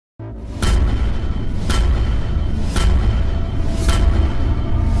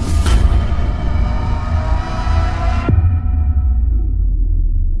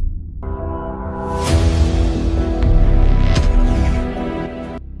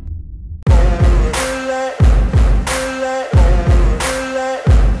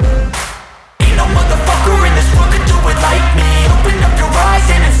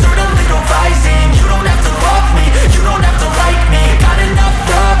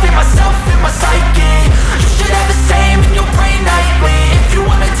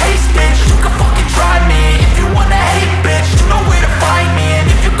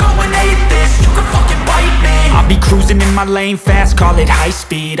my lane fast, call it high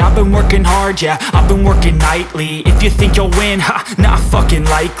speed. I've been working hard, yeah, I've been working nightly. If you think you'll win, ha, not fucking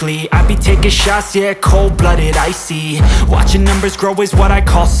likely. I be taking shots, yeah, cold-blooded, icy. Watching numbers grow is what I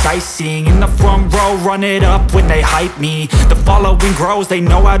call sightseeing. In the front row, run it up when they hype me. The following grows, they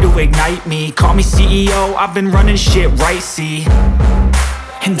know how to ignite me. Call me CEO, I've been running shit right, see.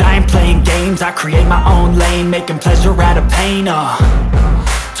 And I ain't playing games, I create my own lane, making pleasure out of pain,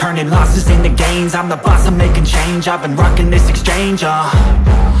 turning losses into gains. I'm the boss, I'm making change. I've been rocking this exchange,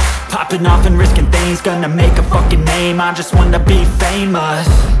 popping off and risking things. Gonna make a fucking name, I just wanna be famous.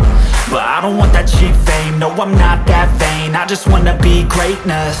 But I don't want that cheap fame, no I'm not that vain. I just wanna be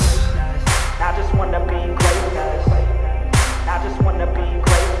greatness. I just wanna be greatness. I just wanna be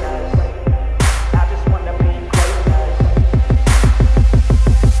greatness. I just wanna be greatness.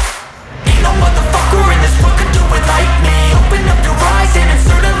 Ain't no motherfucker in this world could do it like me. Open up your eyes and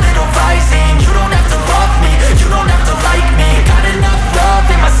insert a little rising. You don't have to love me, you don't have to like me. Got enough love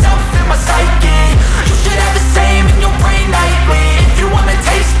in myself, in my psyche. You should have the same in your brain nightly. If you wanna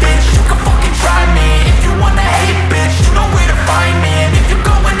taste, bitch, you can fucking try me. If you wanna hate, bitch, you know where to find me. And if you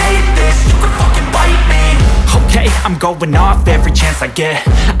go and hate this, you can fucking bite me. Okay, I'm going off every chance I get.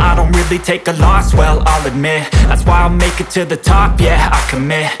 I don't really take a loss, well, I'll admit. That's why I'll make it to the top, yeah, I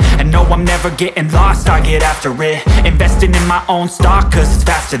commit. And no, I'm never getting lost, I get after it. Investing in my own stock, cause it's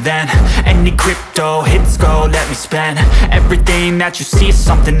faster than any crypto hits go, let me spend. Everything that you see is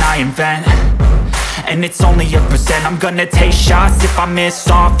something I invent, and it's only a percent. I'm gonna take shots, if I miss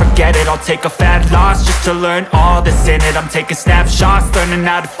all, forget it. I'll take a fat loss just to learn all that's in it. I'm taking snapshots, learning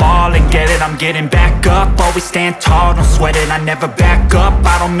how to fall and get it. I'm getting back up, always stand tall, don't sweat it. I never back up,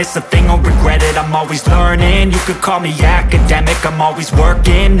 I don't miss a thing or regret it. I'm always learning, you could call me academic. I'm always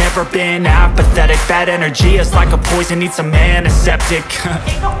working, never been apathetic. Bad energy is like a poison, needs some antiseptic.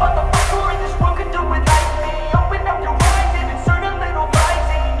 Ain't no motherfucker in this world could do it like me. Open up your eyes and insert a little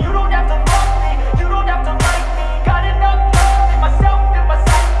rising. You don't have to love me, you don't have to like me. Got enough love in myself, in my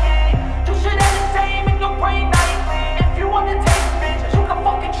psyche. You should have the same in your brain nightly. If you wanna taste, bitch, you can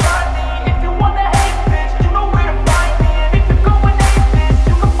fucking try me. If you wanna hate, bitch, you know where to find me. And if you go and hate this,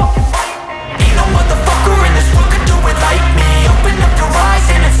 you can fucking fight me. Ain't no motherfucker in this world could do it like me. Open up your eyes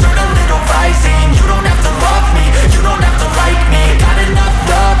and insert a little rising. You don't have to love me, you don't have to like me. Got enough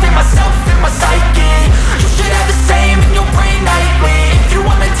love in myself, in my psyche. You should have the same in your brain nightly. If you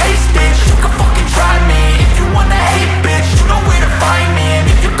wanna taste, bitch, you can fucking try me. If you wanna hate, bitch, you know where to find me. And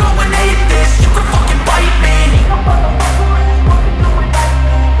if you go and hate this, you can fucking bite me. Ain't no motherfucker in this world could do it like me. Open up your eyes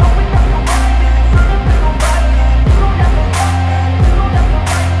and insert a little rising. You don't have to love me, you don't have to like me. Got enough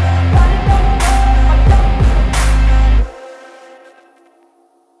love in myself.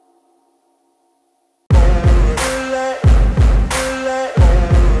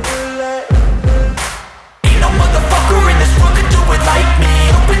 Ain't no motherfucker in this world could do it like me.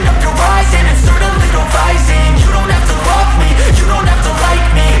 Open up your eyes and insert a little rising. You don't have to love me, you don't have to like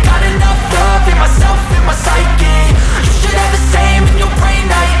me. Got enough love in myself, in my psyche. You should have the same in your brain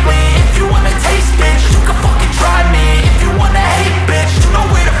nightly. If you wanna taste, bitch, you can fucking try me. If you wanna hate, bitch, you know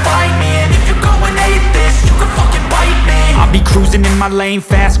where to find me. And if you go and hate this, you can fucking bite me. I'll be cruising in my lane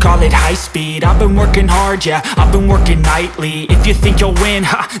fast, call it high speed. I've been working hard, yeah, I've been working nightly. If you think you'll win,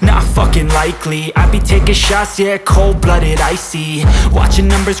 ha, not fucking likely. I be taking shots, yeah, cold-blooded, icy. Watching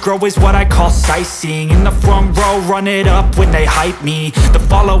numbers grow is what I call sightseeing. In the front row, run it up when they hype me. The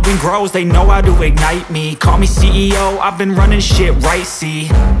following grows, they know how to ignite me. Call me CEO, I've been running shit right, see.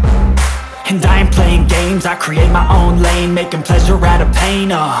 And I ain't playing games, I create my own lane, making pleasure out of pain,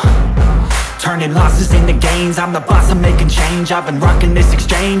 turning losses into gains. I'm the boss, I'm making change. I've been rocking this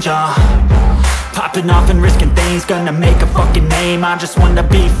exchange, popping off and risking things. Gonna make a fucking name, I just wanna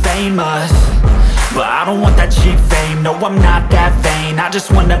be famous. But I don't want that cheap fame, no I'm not that vain. I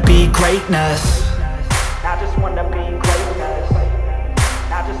just wanna be greatness.